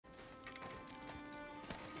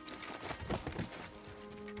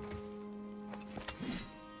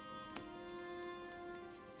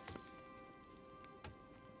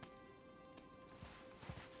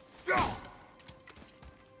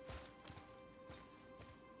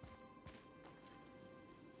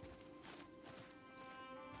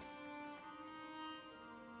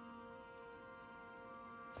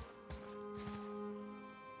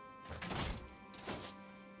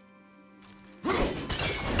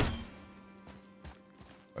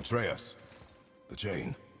Atreus. The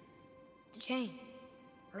chain. The chain.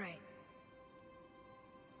 Right.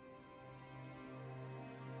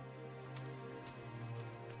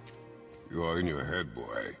 You are in your head,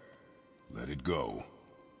 boy. Let it go.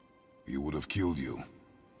 He would have killed you.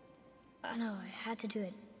 I know, I had to do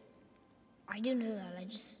it. I do know that, I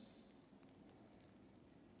just...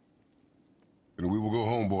 And we will go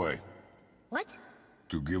home, boy. What?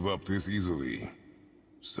 To give up this easily.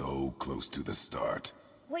 So close to the start.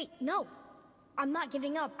 Wait, no. I'm not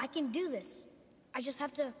giving up. I can do this. I just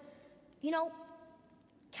have to, you know,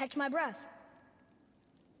 catch my breath.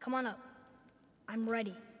 Come on up. I'm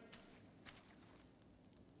ready.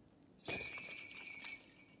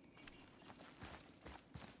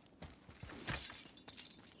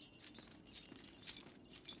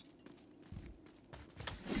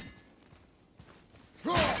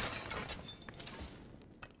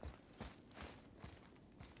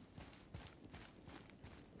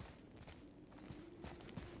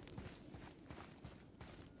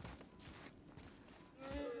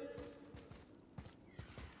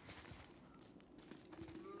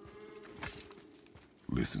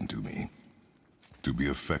 Listen to me. To be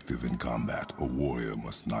effective in combat, a warrior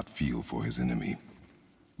must not feel for his enemy.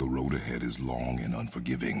 The road ahead is long and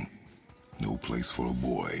unforgiving. No place for a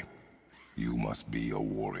boy. You must be a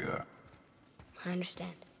warrior. I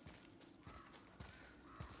understand.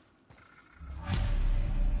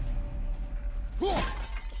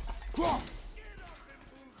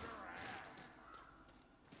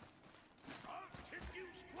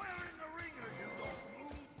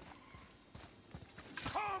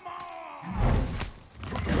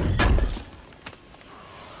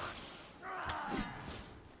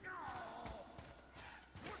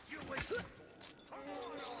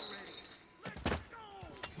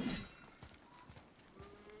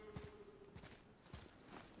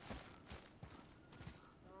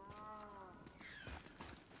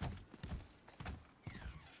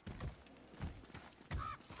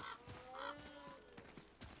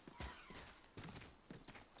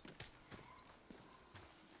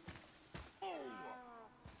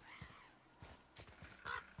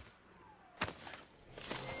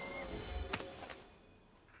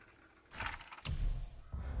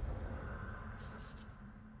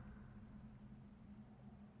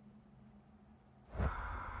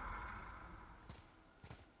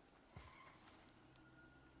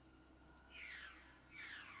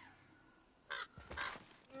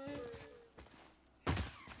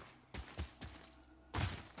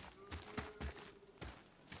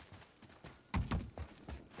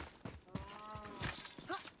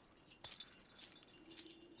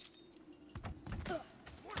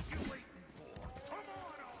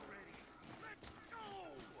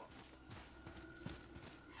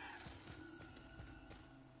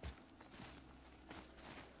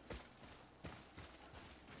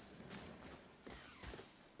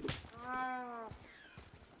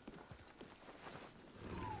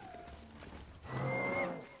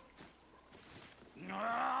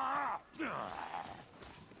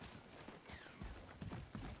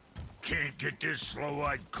 Can't get this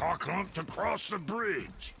slow-eyed cocklump to cross the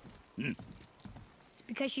bridge. It's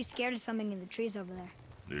because she's scared of something in the trees over there.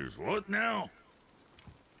 There's what now?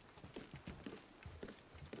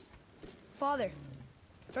 Father,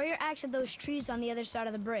 throw your axe at those trees on the other side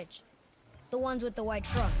of the bridge. The ones with the white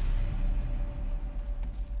trunks.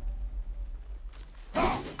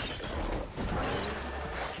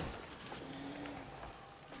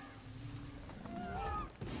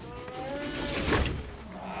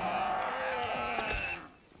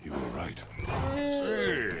 You were right.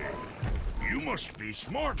 Say, you must be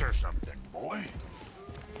smart or something, boy.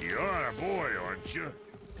 You are a boy, aren't you?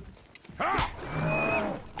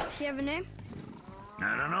 Ha! Does she have a name?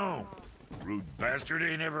 I don't know. Rude bastard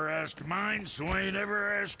ain't ever asked mine, so ain't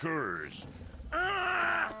ever asked hers.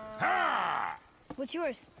 Ah! Ha! What's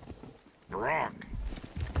yours? Brock.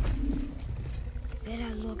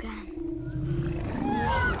 Vera Logan.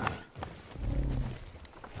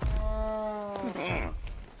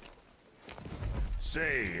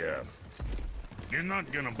 Say, you're not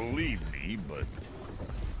gonna believe me, but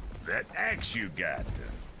that axe you got,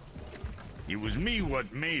 it was me what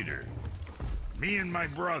made her. Me and my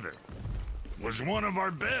brother. Was one of our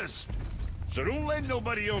best. So don't let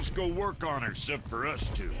nobody else go work on her except for us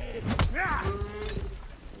two.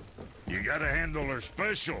 You gotta handle her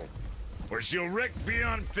special, or she'll wreck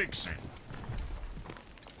beyond fixing.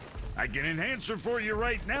 I can enhance her for you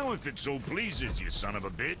right now if it so pleases you, son of a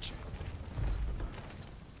bitch.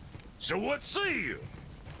 So what say you?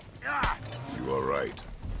 You are right.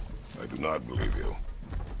 I do not believe you.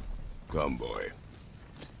 Come, boy.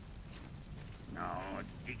 Oh,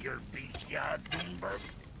 figure beast,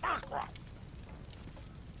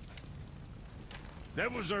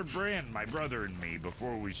 That was our brand, my brother and me,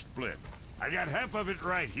 before we split. I got half of it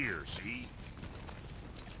right here, see?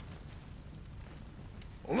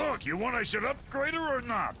 Look, you want I should upgrade her or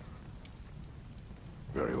not?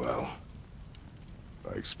 Very well.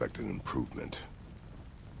 I expect an improvement.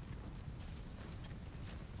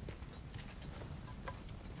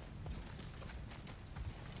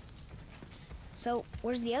 So,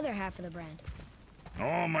 where's the other half of the brand?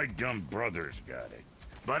 Oh, my dumb brother's got it.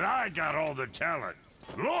 But I got all the talent.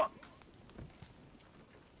 Look!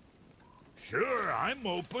 Sure, I'm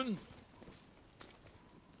open.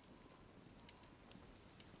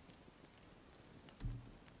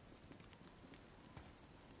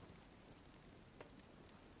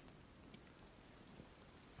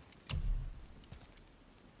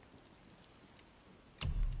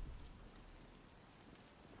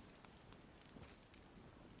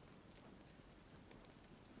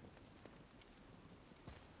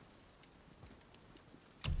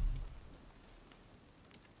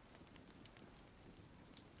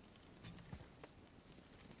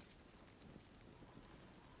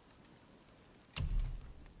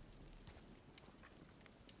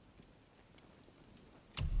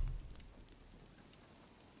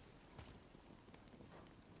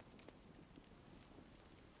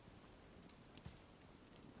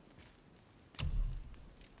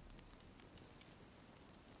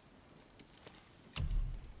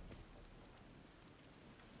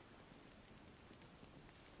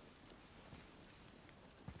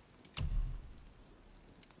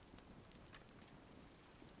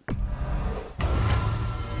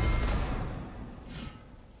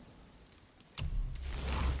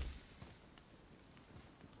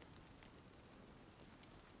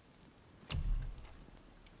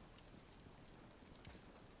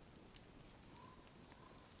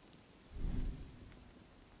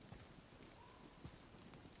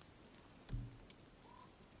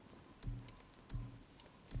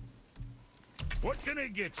 What can I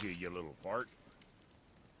get you, you little fart?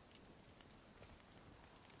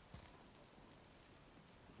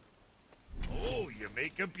 Oh, you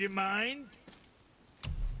make up your mind?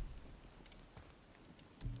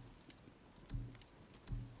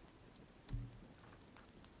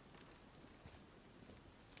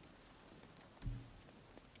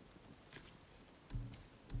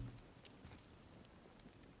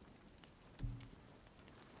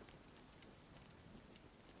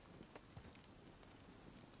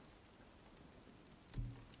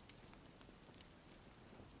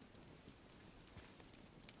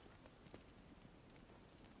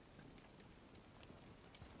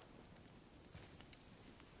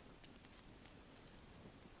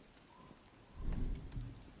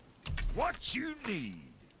 What you need?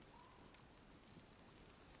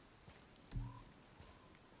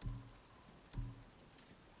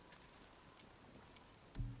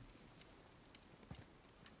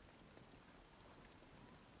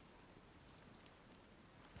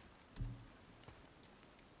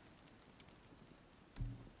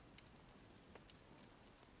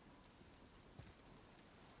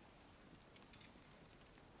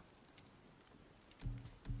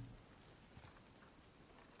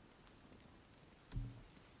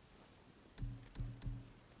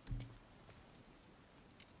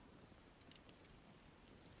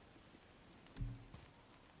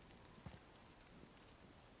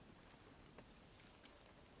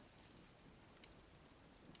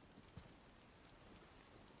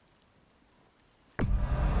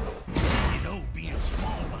 Being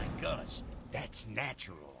small like us, that's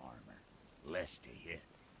natural armor. Less to hit.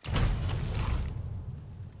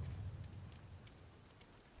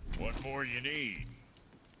 What more you need?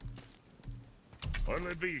 What'll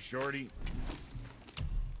it be, shorty?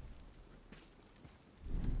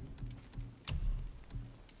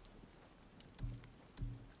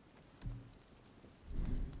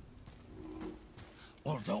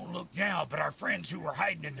 Well, don't look now, but our friends who were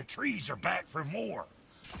hiding in the trees are back for more.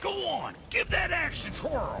 Go on, give that axe a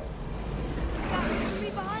twirl. Got me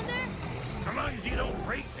behind there? So long as you don't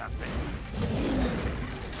break nothing.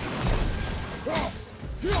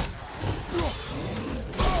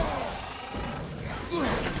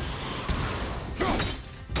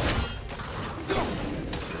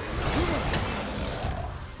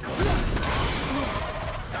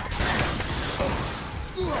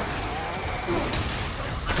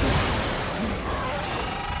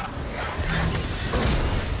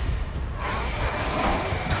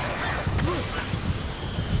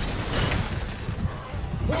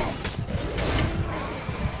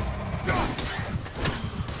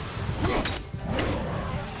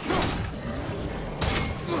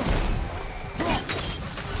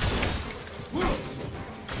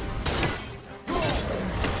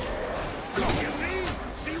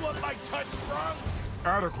 touch from?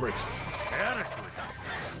 Adequate. Adequate.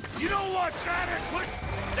 You know what's adequate?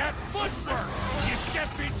 That footwork, you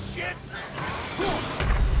stepping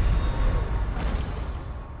shit!